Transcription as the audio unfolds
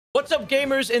What's up,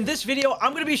 gamers? In this video,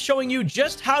 I'm going to be showing you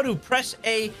just how to press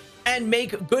A and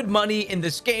make good money in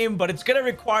this game, but it's going to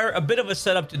require a bit of a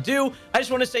setup to do. I just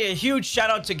want to say a huge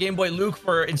shout out to Game Boy Luke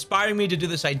for inspiring me to do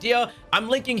this idea. I'm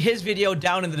linking his video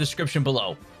down in the description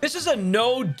below. This is a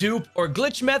no dupe or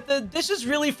glitch method. This is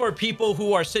really for people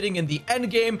who are sitting in the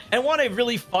end game and want a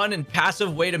really fun and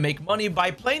passive way to make money by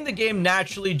playing the game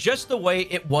naturally, just the way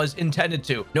it was intended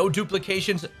to. No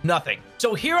duplications, nothing.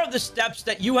 So here are the steps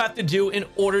that you have to do in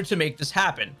order to make this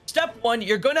happen. Step 1,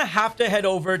 you're going to have to head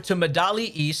over to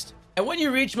Medali East. And when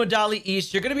you reach Medali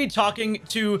East, you're going to be talking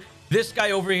to this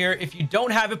guy over here. If you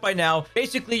don't have it by now,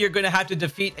 basically you're going to have to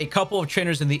defeat a couple of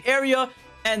trainers in the area,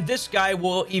 and this guy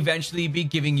will eventually be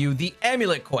giving you the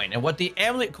Amulet Coin. And what the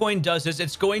Amulet Coin does is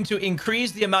it's going to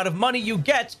increase the amount of money you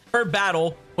get per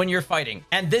battle when you're fighting.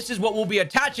 And this is what we'll be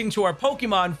attaching to our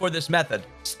Pokemon for this method.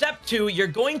 Step 2, you're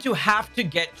going to have to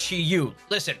get Chi-Yu.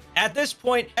 Listen, at this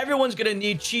point, everyone's going to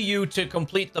need Chi-Yu to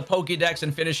complete the Pokédex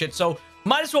and finish it. So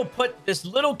might as well put this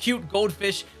little cute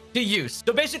goldfish to use.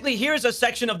 So basically, here's a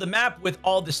section of the map with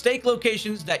all the stake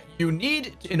locations that you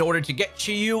need in order to get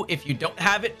Chi-Yu. If you don't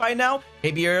have it by now,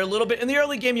 maybe you're a little bit in the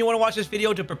early game, you want to watch this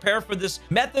video to prepare for this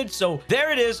method. So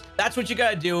there it is. That's what you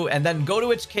got to do. And then go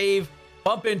to its cave,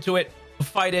 bump into it,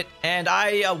 fight it, and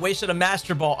I wasted a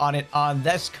Master Ball on it on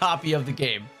this copy of the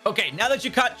game. Okay, now that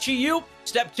you caught Chi-Yu,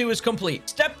 step 2 is complete.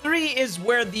 Step 3 is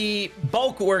where the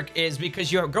bulk work is,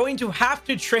 because you're going to have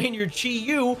to train your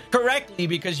Chi-Yu correctly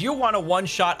because you want to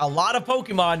one-shot a lot of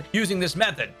Pokemon using this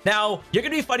method. Now, you're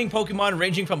going to be fighting Pokemon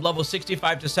ranging from level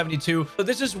 65 to 72, so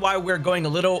this is why we're going a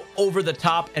little over the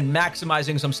top and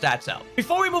maximizing some stats out.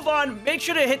 Before we move on, make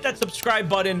sure to hit that subscribe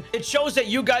button. It shows that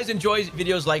you guys enjoy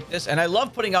videos like this, and I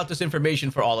love putting out this information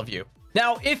for all of you.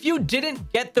 Now, if you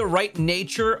didn't get the right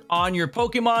nature on your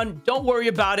Pokemon, don't worry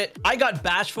about it. I got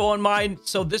Bashful on mine,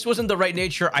 so this wasn't the right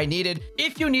nature I needed.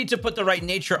 If you need to put the right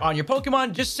nature on your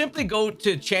Pokemon, just simply go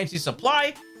to Chansey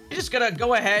Supply. You're just gonna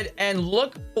go ahead and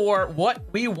look for what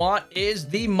we want is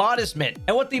the Modest Mint.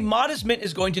 And what the Modest Mint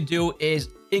is going to do is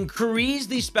increase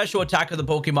the special attack of the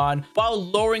Pokemon while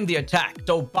lowering the attack.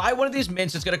 So buy one of these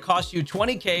mints. It's going to cost you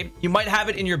 20k. You might have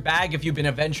it in your bag if you've been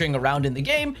adventuring around in the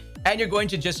game, and you're going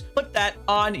to just put that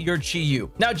on your Chi-Yu.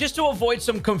 Now, just to avoid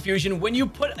some confusion, when you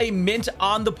put a mint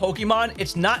on the Pokemon,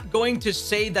 it's not going to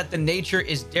say that the nature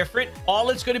is different. All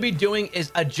it's going to be doing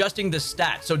is adjusting the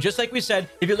stats. So just like we said,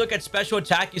 if you look at special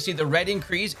attack, you see the red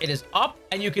increase, it is up,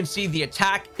 and you can see the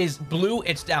attack is blue,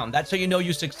 it's down. That's how you know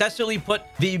you successfully put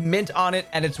the mint on it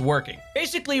and it's working.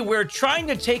 Basically, we're trying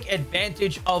to take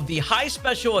advantage of the high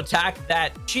special attack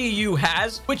that Chi-Yu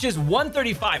has, which is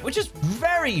 135, which is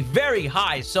very, very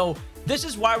high. So this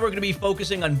is why we're going to be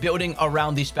focusing on building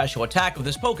around the special attack of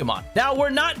this Pokemon. Now,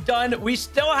 we're not done. We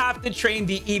still have to train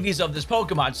the EVs of this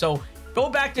Pokemon. So go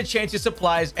back to Chansey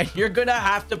Supplies, and you're going to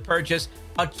have to purchase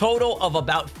a total of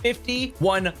about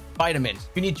 51 vitamins.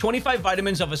 You need 25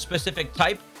 vitamins of a specific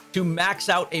type to max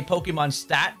out a Pokemon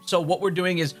stat. So what we're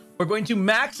doing is we're going to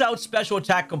max out special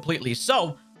attack completely.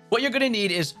 So what you're going to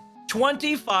need is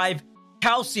 25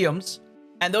 calciums,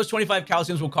 and those 25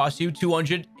 calciums will cost you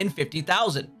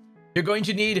 250,000. You're going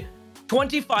to need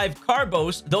 25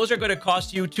 carbos. Those are going to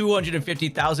cost you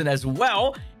 250,000 as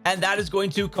well. And that is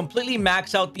going to completely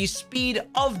max out the speed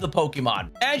of the Pokemon.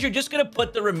 And you're just going to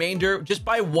put the remainder just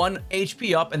by 1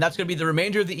 HP up. And that's going to be the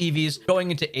remainder of the EVs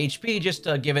going into HP, just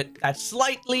to give it that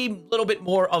slightly little bit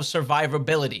more of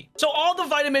survivability. So all the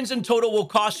vitamins in total will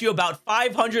cost you about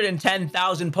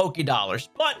 510,000 Pokédollars.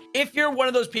 But if you're one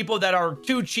of those people that are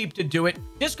too cheap to do it,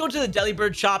 just go to the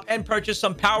Delibird shop and purchase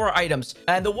some power items.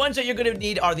 And the ones that you're going to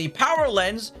need are the Power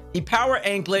Lens, the Power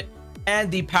Anklet,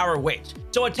 and the Power Weight.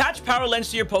 So attach Power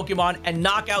Lens to your Pokemon and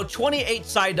knock out 28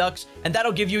 Psyducks, and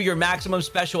that'll give you your maximum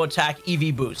special attack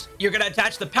EV boost. You're going to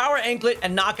attach the Power Anklet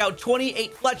and knock out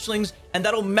 28 Fletchlings, and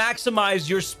that'll maximize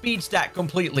your speed stat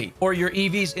completely, or your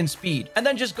EVs in speed. And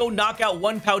then just go knock out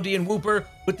 1 Paldean Wooper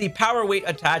with the Power Weight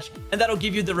attached, and that'll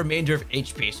give you the remainder of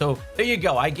HP. So there you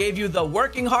go. I gave you the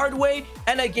working hard way,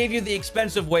 and I gave you the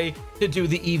expensive way to do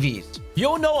the EVs.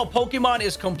 You'll know a Pokemon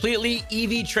is completely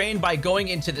EV trained by going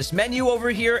into this menu over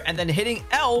here and then hitting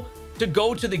L to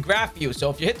go to the graph view. So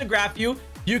if you hit the graph view,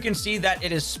 you can see that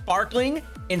it is sparkling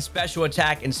in special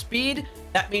attack and speed.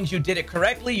 That means you did it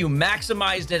correctly. You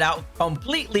maximized it out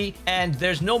completely, and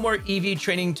there's no more EV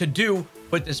training to do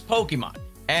with this Pokemon.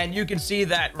 And you can see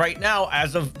that right now,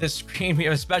 as of this screen, we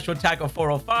have a special attack of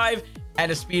 405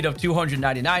 and a speed of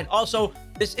 299. Also,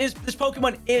 this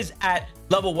Pokemon is at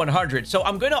level 100. So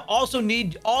I'm going to also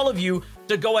need all of you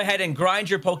to go ahead and grind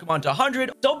your Pokemon to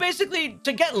 100. So basically,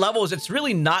 to get levels, it's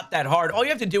really not that hard. All you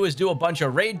have to do is do a bunch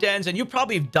of raid dens, and you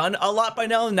probably have done a lot by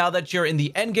now that you're in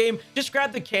the end game. Just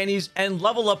grab the candies and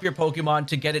level up your Pokemon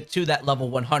to get it to that level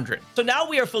 100. So now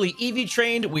we are fully EV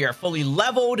trained. We are fully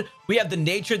leveled. We have the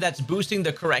nature that's boosting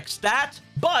the correct stat.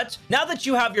 But now that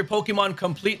you have your Pokemon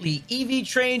completely EV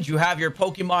trained, you have your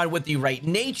Pokemon with the right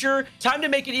nature, time to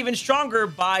make it even stronger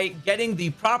by getting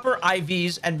the proper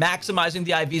IVs and maximizing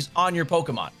the IVs on your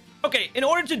Pokemon. Okay, in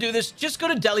order to do this, just go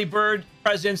to Delibird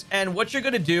Presents, and what you're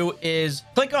going to do is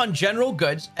click on General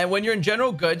Goods. And when you're in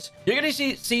General Goods, you're going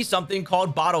to see something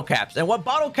called Bottle Caps. And what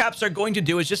Bottle Caps are going to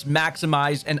do is just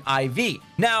maximize an IV.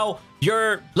 Now,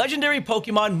 your legendary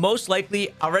Pokemon most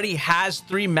likely already has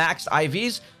 3 max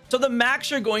IVs. So the max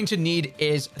you're going to need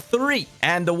is 3.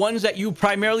 And the ones that you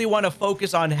primarily want to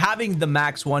focus on having the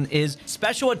max one is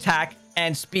Special Attack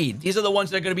and Speed. These are the ones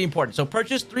that are going to be important. So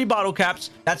purchase 3 bottle caps.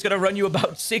 That's going to run you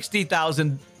about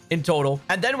 60,000 in total.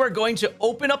 And then we're going to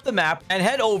open up the map and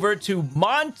head over to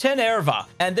Montenerva.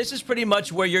 And this is pretty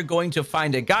much where you're going to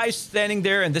find a guy standing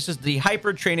there. And this is the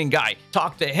hyper training guy.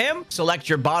 Talk to him, select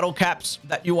your bottle caps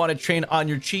that you want to train on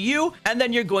your Chi-Yu, and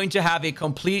then you're going to have a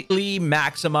completely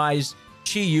maximized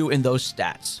Chi-Yu in those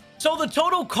stats. So the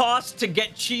total cost to get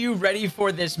Chi-Yu ready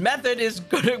for this method is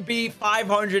going to be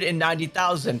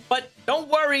 590,000. But don't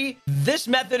worry, this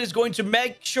method is going to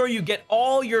make sure you get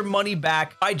all your money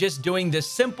back by just doing this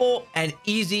simple and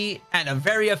easy and a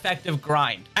very effective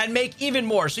grind and make even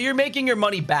more. So you're making your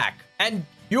money back, and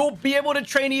you'll be able to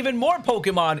train even more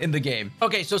Pokemon in the game.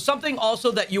 Okay, so something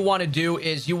also that you want to do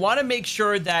is you want to make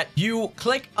sure that you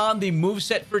click on the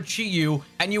moveset for Chi-Yu,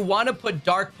 and you want to put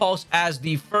Dark Pulse as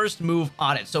the first move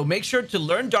on it. So make sure to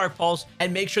learn Dark Pulse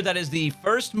and make sure that is the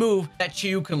first move that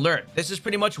Chi-Yu can learn. This is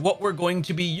pretty much what we're going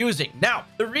to be using. Now,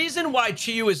 the reason why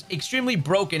Chi-Yu is extremely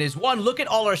broken is, one, look at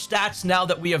all our stats now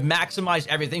that we have maximized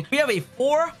everything. We have a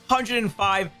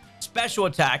 405 special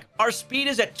attack. Our speed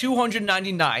is at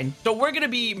 299. So we're going to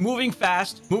be moving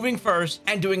fast, moving first,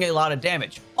 and doing a lot of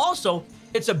damage. Also,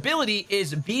 its ability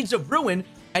is Beads of Ruin.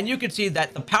 And you can see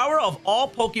that the power of all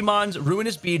Pokemon's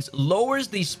Ruinous Beads lowers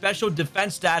the special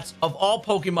defense stats of all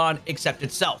Pokemon except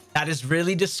itself. That is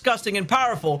really disgusting and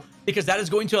powerful, because that is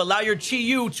going to allow your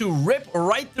Chi-Yu to rip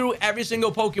right through every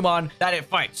single Pokemon that it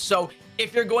fights. So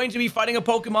if you're going to be fighting a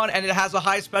Pokemon and it has a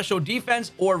high special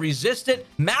defense or resist it,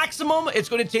 maximum, it's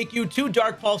going to take you 2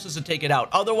 Dark Pulses to take it out.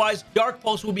 Otherwise, Dark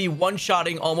Pulse will be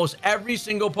one-shotting almost every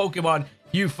single Pokemon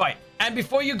you fight. And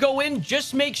before you go in,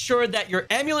 just make sure that your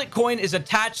Amulet Coin is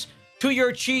attached to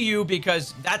your Chi-Yu,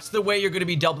 because that's the way you're going to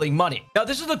be doubling money. Now,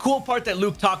 this is the cool part that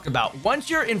Luke talked about. Once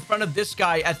you're in front of this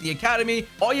guy at the academy,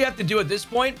 all you have to do at this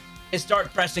point is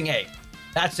start pressing A.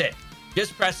 That's it.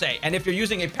 Just press A. And if you're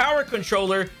using a power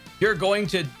controller, you're going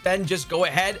to then just go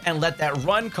ahead and let that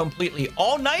run completely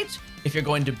all night if you're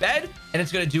going to bed, and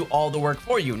it's going to do all the work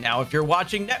for you. Now, if you're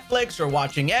watching Netflix or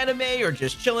watching anime or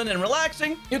just chilling and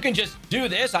relaxing, you can just do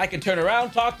this. I can turn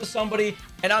around, talk to somebody,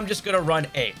 and I'm just going to run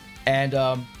A. And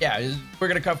yeah, we're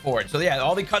going to cut forward. So yeah,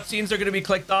 all the cutscenes are going to be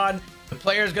clicked on. The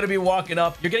player is going to be walking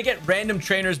up. You're going to get random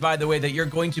trainers, by the way, that you're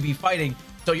going to be fighting.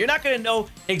 So you're not going to know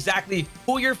exactly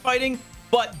who you're fighting,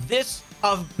 but this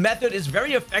method is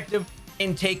very effective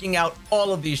in taking out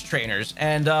all of these trainers.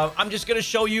 And I'm just going to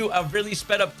show you a really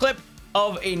sped up clip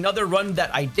of another run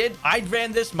that I did. I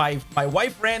ran this, my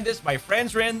wife ran this, my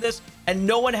friends ran this, and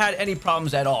no one had any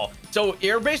problems at all. So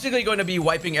you're basically going to be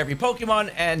wiping every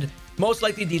Pokemon, and most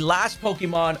likely the last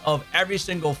Pokemon of every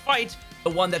single fight, the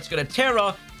one that's going to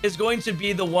Terra, is going to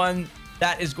be the one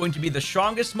that is going to be the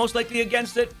strongest, most likely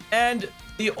against it. And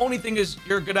the only thing is,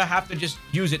 you're going to have to just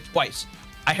use it twice.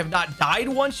 I have not died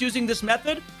once using this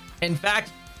method. In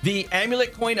fact, the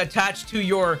Amulet Coin attached to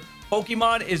your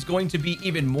Pokemon is going to be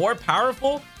even more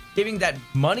powerful, giving that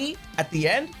money at the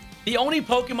end. The only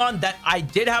Pokemon that I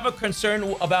did have a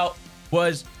concern about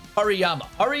was Hariyama.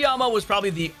 Hariyama was probably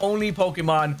the only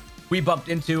Pokemon we bumped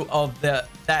into of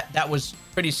that was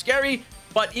pretty scary.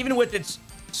 But even with its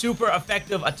super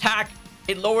effective attack,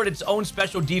 it lowered its own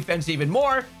special defense even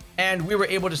more, and we were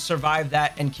able to survive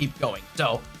that and keep going.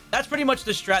 So that's pretty much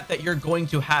the strat that you're going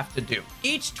to have to do.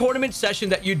 Each tournament session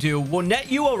that you do will net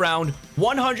you around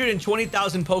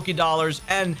 120,000 Pokédollars,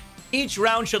 and each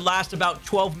round should last about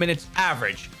 12 minutes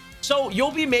average. So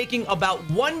you'll be making about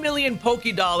 1 million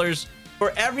Pokédollars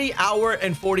for every hour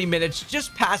and 40 minutes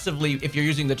just passively if you're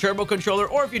using the turbo controller,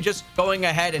 or if you're just going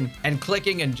ahead and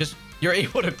clicking and just you're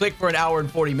able to click for an hour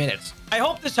and 40 minutes. I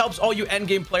hope this helps all you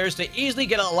endgame players to easily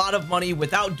get a lot of money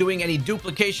without doing any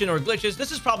duplication or glitches.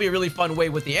 This is probably a really fun way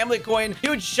with the Amulet Coin.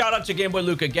 Huge shout out to Gameboy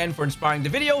Luke again for inspiring the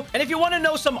video. And if you want to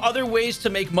know some other ways to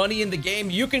make money in the game,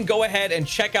 you can go ahead and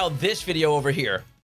check out this video over here.